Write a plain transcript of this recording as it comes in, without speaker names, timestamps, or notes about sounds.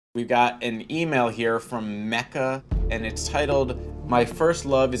We've got an email here from Mecca, and it's titled, "My first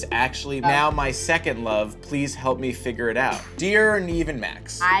love is actually now my second love. Please help me figure it out. Dear Neve and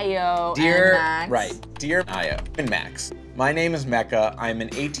Max." Io Dear, and Max. Right. Dear Io and Max. My name is Mecca. I'm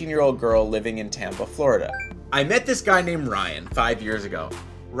an 18-year-old girl living in Tampa, Florida. I met this guy named Ryan 5 years ago.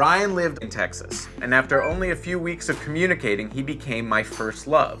 Ryan lived in Texas, and after only a few weeks of communicating, he became my first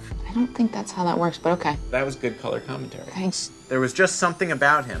love. I don't think that's how that works, but okay. That was good color commentary. Thanks. There was just something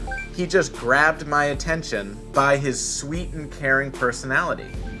about him. He just grabbed my attention by his sweet and caring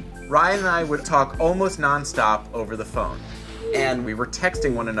personality. Ryan and I would talk almost nonstop over the phone, and we were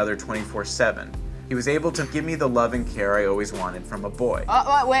texting one another 24/7. He was able to give me the love and care I always wanted from a boy.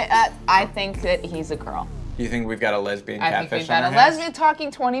 Wait, I think that he's a girl. You think we've got a lesbian I catfish think we've on got our a hands? lesbian talking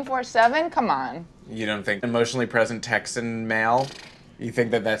 24/7? Come on. You don't think emotionally present Texan male? You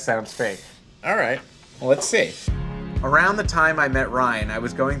think that that sounds fake? All right, well, let's see. Around the time I met Ryan, I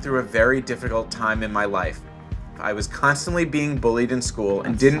was going through a very difficult time in my life. I was constantly being bullied in school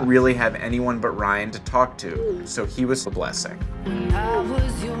and didn't really have anyone but Ryan to talk to, so he was a blessing.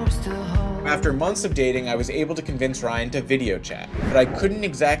 After months of dating, I was able to convince Ryan to video chat, but I couldn't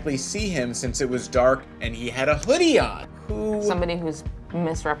exactly see him since it was dark and he had a hoodie on. Somebody who's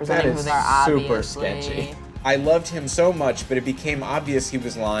misrepresenting That who is they are, super obviously. sketchy. I loved him so much, but it became obvious he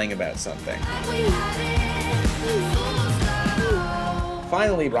was lying about something.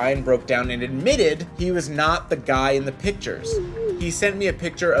 Finally, Ryan broke down and admitted he was not the guy in the pictures. He sent me a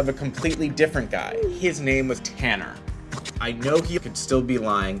picture of a completely different guy. His name was Tanner. I know he could still be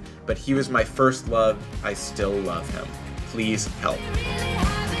lying, but he was my first love. I still love him. Please help.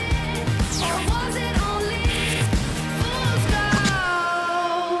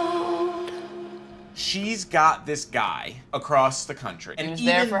 She's got this guy across the country. And he's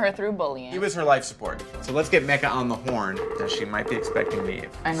there for her through bullying. He was her life support. So let's get Mecca on the horn. She might be expecting Neve.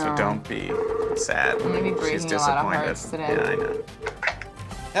 I know. So don't be sad. I'm maybe breaking She's a lot of disappointed. hearts today. Yeah, I know.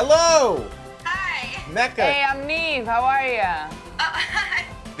 Hello! Hi. Mecca. Hey, I'm Neve. How are ya? Hi.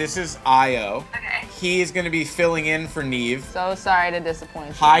 This is Io. Okay. He is going to be filling in for Neve. So sorry to disappoint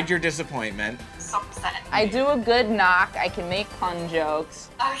you. Hide your disappointment. So upset. I do a good knock. I can make pun jokes.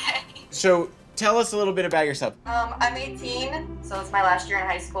 Okay. So tell us a little bit about yourself. I'm 18, so it's my last year in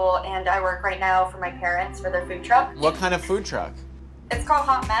high school, and I work right now for my parents for their food truck. What kind of food truck? It's called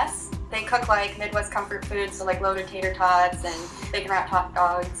Hot Mess. They cook like Midwest comfort foods, so like loaded tater tots and bacon wrapped hot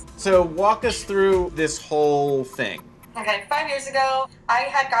dogs. So walk us through this whole thing. Okay, 5 years ago, I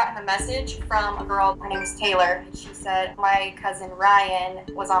had gotten a message from a girl, her name was Taylor. She said, my cousin Ryan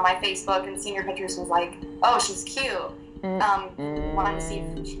was on my Facebook and seen your pictures and was like, oh, she's cute. Wanted to see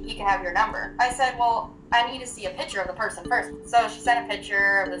if he can have your number. I said, well, I need to see a picture of the person first. So she sent a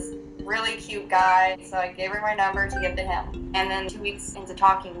picture of this really cute guy. So I gave her my number to give to him. And then 2 weeks into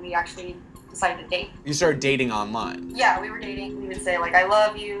talking, we actually decided to date. You started dating online. Yeah, we were dating. We would say like, I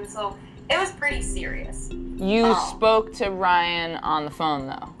love you. So it was pretty serious. You spoke to Ryan on the phone,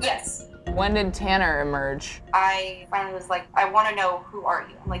 though. Yes. When did Tanner emerge? I finally was like, I want to know, who are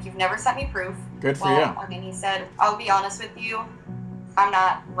you? I'm like, you've never sent me proof. Good for you. And he said, I'll be honest with you, I'm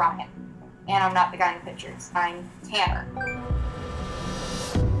not Ryan. And I'm not the guy in the pictures. I'm Tanner.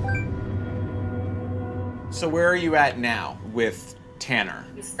 So where are you at now with Tanner?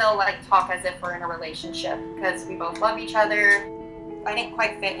 We still like talk as if we're in a relationship because we both love each other. I didn't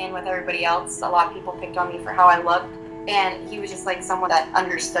quite fit in with everybody else. A lot of people picked on me for how I looked. And he was just like someone that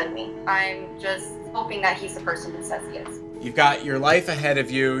understood me. I'm just hoping that he's the person who says he is. You've got your life ahead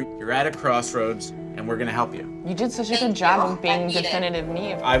of you. You're at a crossroads, and we're gonna help you. You did such a Thank good job you. of being I need it. definitive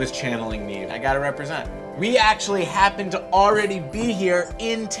Neve. I was channeling Neve. I gotta represent. We actually happen to already be here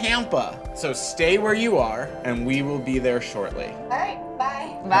in Tampa. So stay where you are, and we will be there shortly. All right,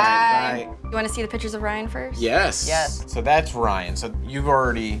 bye. Bye. Bye. You want to see the pictures of Ryan first? Yes. Yes. So that's Ryan. So you've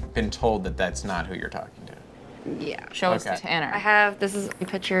already been told that that's not who you're talking to. Yeah. Show us Okay. Tanner. This is a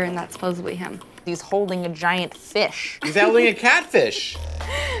picture, and that's supposedly him. He's holding a giant fish. He's holding a catfish.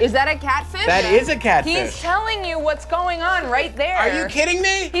 Is that a catfish? That is a catfish. He's telling you what's going on right there. Are you kidding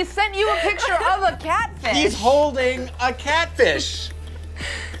me? He sent you a picture of a catfish. He's holding a catfish.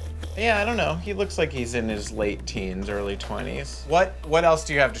 Yeah, I don't know. He looks like he's in his late teens, early 20s. What else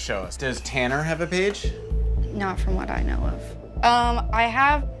do you have to show us? Does Tanner have a page? Not from what I know of. I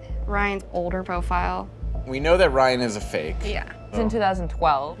have Ryan's older profile. We know that Ryan is a fake. Yeah. It's in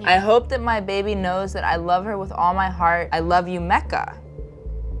 2012. I hope that my baby knows that I love her with all my heart. I love you, Mecca.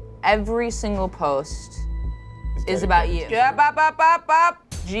 Every single post is about you. Yeah, bop, bop, bop, bop.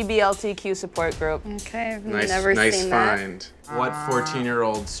 GBLTQ support group. Okay, I've Nice, never nice seen find. What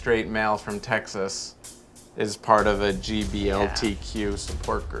 14-year-old straight male from Texas is part of a GBLTQ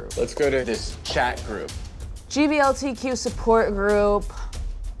support group. Let's go to this chat group. GBLTQ support group.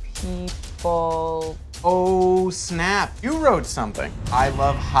 People. Oh, snap. You wrote something. I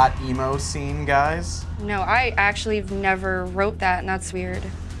love hot emo scene, guys. No, I actually never wrote that, and that's weird.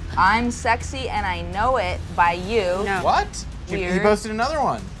 I'm sexy and I know it by you. No. What? He Weird. posted another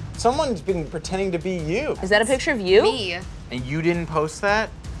one. Someone's been pretending to be you. Is that a picture of you? Me? And you didn't post that?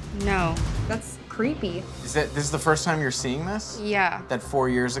 No. That's creepy. This is the first time you're seeing this? Yeah. That 4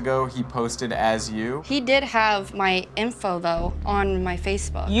 years ago he posted as you? He did have my info, though, on my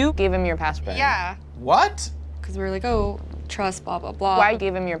Facebook. You gave him your password. Yeah. What? Because we were like, oh, trust, blah, blah, blah. Why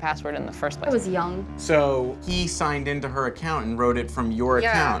gave him your password in the first place? I was young. So he signed into her account and wrote it from your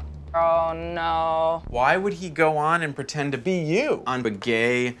account. Oh no. Why would he go on and pretend to be you on a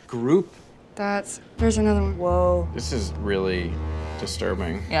gay group? There's another one. Whoa. This is really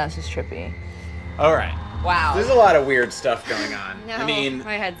disturbing. Yeah, this is trippy. All right. Wow. There's a lot of weird stuff going on. No, I mean,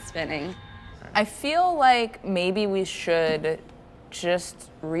 my head's spinning. I feel like maybe we should just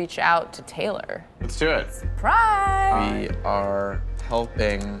reach out to Taylor. let's do it. Surprise! We are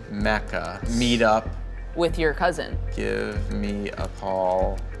helping Mecca meet up. With your cousin. Give me a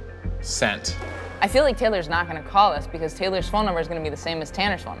call. Sent. I feel like Taylor's not gonna call us because Taylor's phone number is gonna be the same as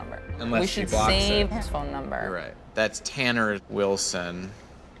Tanner's phone number. Unless we she should blocks save it. his phone number. You're right. That's Tanner Wilson.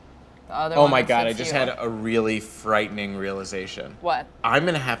 The other Oh one my is God, I it's just you. had a really frightening realization. What? I'm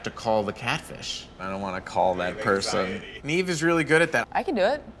gonna have to call the Catfish. I don't wanna call that person. Neve is really good at that. I can do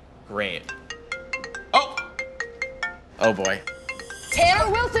it. Great. Oh! Oh boy.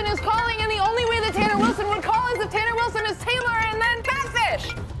 Tanner Wilson is calling, and the only way that Tanner Wilson would call is if Tanner Wilson is Taylor and then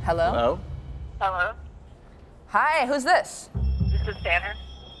Catfish. Hello? Hello? Hello, Hi, who's this? this is Tanner.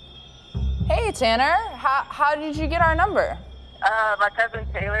 Hey, Tanner. How did you get our number? My cousin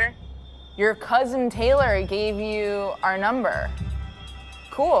Taylor. Your cousin Taylor gave you our number.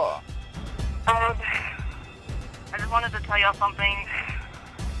 Cool. I just wanted to tell y'all something.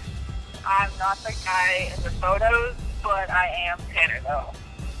 I'm not the guy in the photos, but I am Tanner though.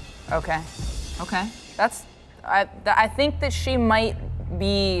 Okay. Okay. I think that she might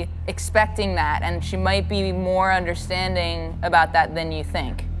be expecting that, and she might be more understanding about that than you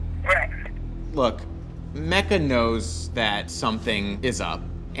think. Right. Look, Mecca knows that something is up.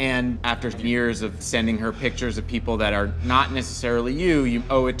 And after years of sending her pictures of people that are not necessarily you, you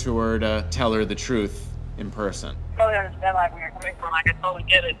owe it to her to tell her the truth in person. Totally understand like where you're coming from. Like, I totally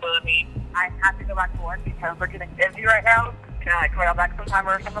get it, but I mean, I have to go back to work because we're getting busy right now. Can I call back sometime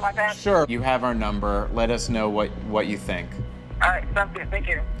or something like that? Sure. You have our number. Let us know what you think. All right, sounds good. Thank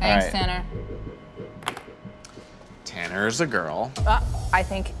you. Thanks, right. Tanner. Tanner's a girl. I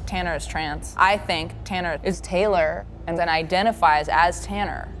think Tanner is trans. I think Tanner is Taylor and then identifies as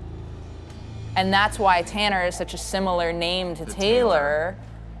Tanner. And that's why Tanner is such a similar name to Taylor.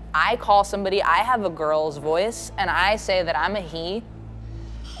 I call somebody, I have a girl's voice, and I say that I'm a he.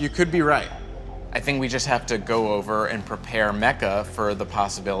 You could be right. I think we just have to go over and prepare Mecca for the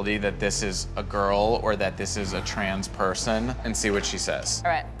possibility that this is a girl or that this is a trans person and see what she says.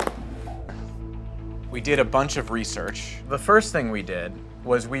 All right. We did a bunch of research. The first thing we did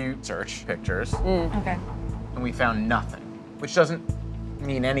was we searched pictures Okay. and we found nothing, which doesn't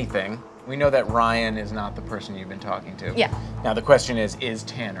mean anything. We know that Ryan is not the person you've been talking to. Yeah. Now the question is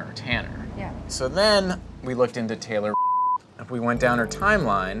Tanner Tanner? Yeah. So then we looked into Taylor. If we went down her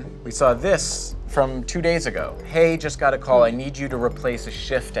timeline, we saw this from 2 days ago. Hey, just got a call. I need you to replace a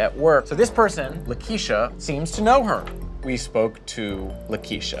shift at work. So this person, Lakeisha, seems to know her. We spoke to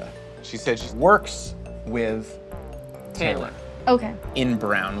Lakeisha. She said she works with Taylor Okay. in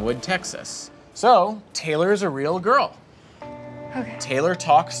Brownwood, Texas. So Taylor's a real girl. Okay. Taylor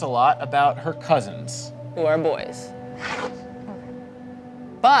talks a lot about her cousins. Who are boys.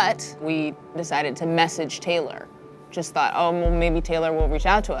 But we decided to message Taylor. Just thought, oh, well, maybe Taylor will reach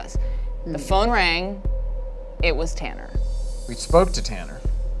out to us. The phone rang, it was Tanner. We spoke to Tanner.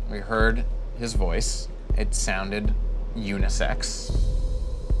 We heard his voice. It sounded unisex,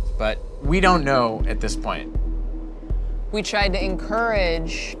 but we don't know at this point. We tried to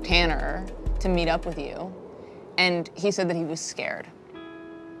encourage Tanner to meet up with you, and he said that he was scared.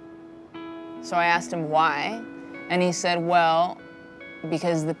 So I asked him why, and he said, well,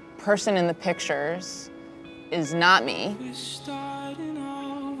 because the person in the pictures is not me.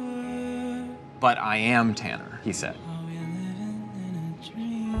 But I am Tanner, he said.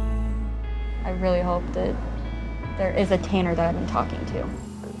 I really hope that there is a Tanner that I've been talking to.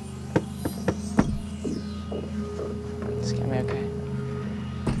 It's gonna be okay.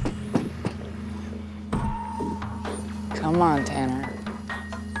 Come on, Tanner.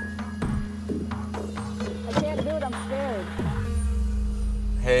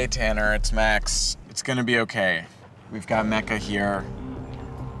 Hey Tanner, it's Max. It's gonna be okay. We've got Mecca here.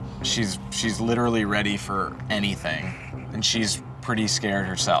 She's literally ready for anything, and she's pretty scared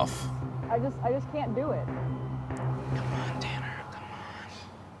herself. I just can't do it. Come on, Tanner,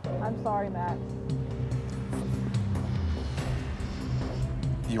 come on. I'm sorry, Max.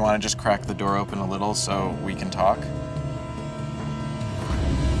 You wanna just crack the door open a little so we can talk?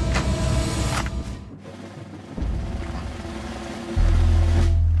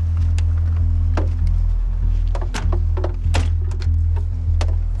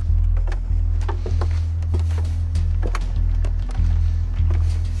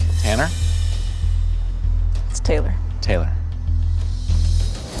 Tanner? It's Taylor. Taylor.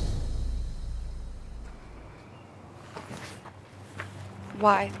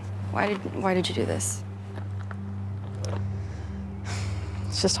 Why? Why did you do this?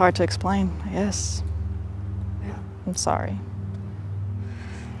 It's just hard to explain, I guess. Yeah. I'm sorry.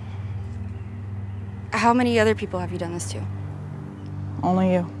 How many other people have you done this to?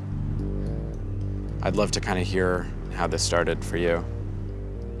 Only you. I'd love to kind of hear how this started for you.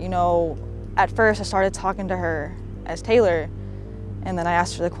 You know, at first I started talking to her as Taylor, and then I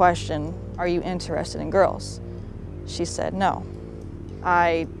asked her the question, are you interested in girls? She said no.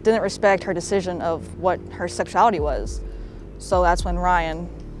 I didn't respect her decision of what her sexuality was, so that's when Ryan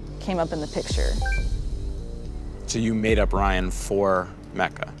came up in the picture. So you made up Ryan for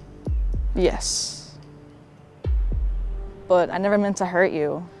Mecca? Yes. But I never meant to hurt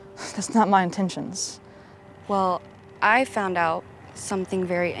you. That's not my intentions. Well, I found out something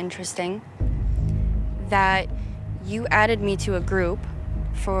very interesting, that you added me to a group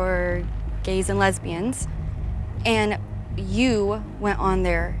for gays and lesbians, and you went on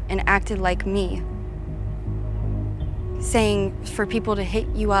there and acted like me, saying for people to hit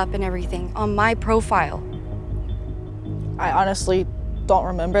you up and everything on my profile. I honestly don't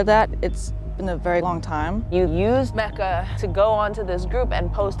remember that. It's been a very long time. You used Mecca to go onto this group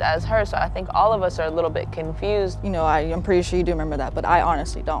and post as her, so I think all of us are a little bit confused. You know, I'm pretty sure you do remember that, but I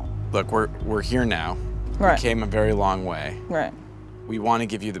honestly don't. Look, we're here now. Right. We came a very long way. Right. We want to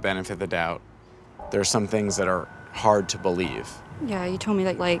give you the benefit of the doubt. There are some things that are hard to believe. Yeah, you told me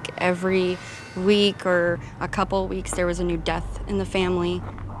that like every week or a couple weeks there was a new death in the family.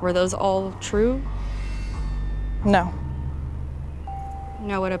 Were those all true? No.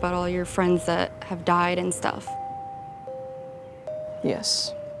 No, what about all your friends that have died and stuff?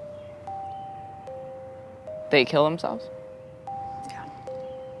 Yes. They kill themselves?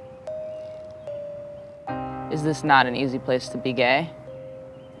 Yeah. Is this not an easy place to be gay?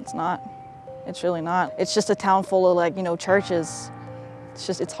 It's not. It's really not. It's just a town full of, like, you know, churches.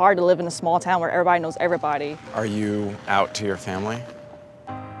 It's hard to live in a small town where everybody knows everybody. Are you out to your family?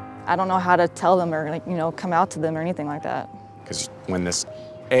 I don't know how to tell them or, like, you know, come out to them or anything like that. Because when this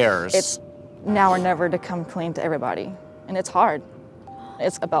airs... It's now or never to come clean to everybody. And it's hard.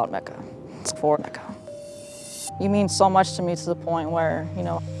 It's about Mecca. It's for Mecca. You mean so much to me to the point where, you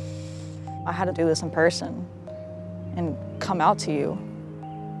know, I had to do this in person and come out to you.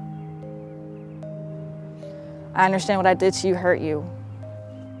 I understand what I did to you hurt you.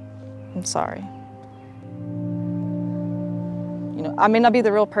 I'm sorry. You know, I may not be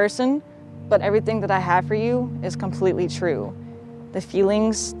the real person, but everything that I have for you is completely true. The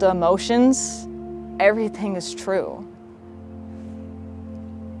feelings, the emotions, everything is true.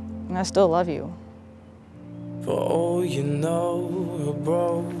 And I still love you. For all you know, we're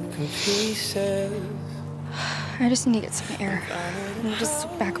broken pieces. I just need to get some air. Can you just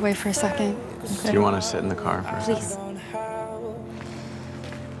back away for a second? Okay. Do you want to sit in the car for a second? Please.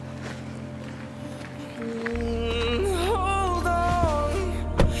 Hold on,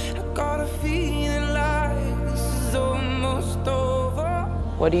 I got a feeling like this is almost over.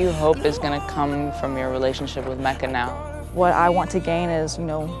 What do you hope is going to come from your relationship with Mecca now? What I want to gain is, you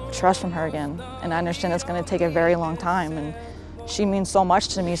know, trust from her again. And I understand it's going to take a very long time. And she means so much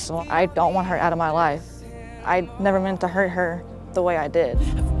to me, so I don't want her out of my life. I never meant to hurt her the way I did.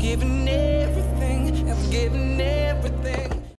 I've given everything, I've given everything.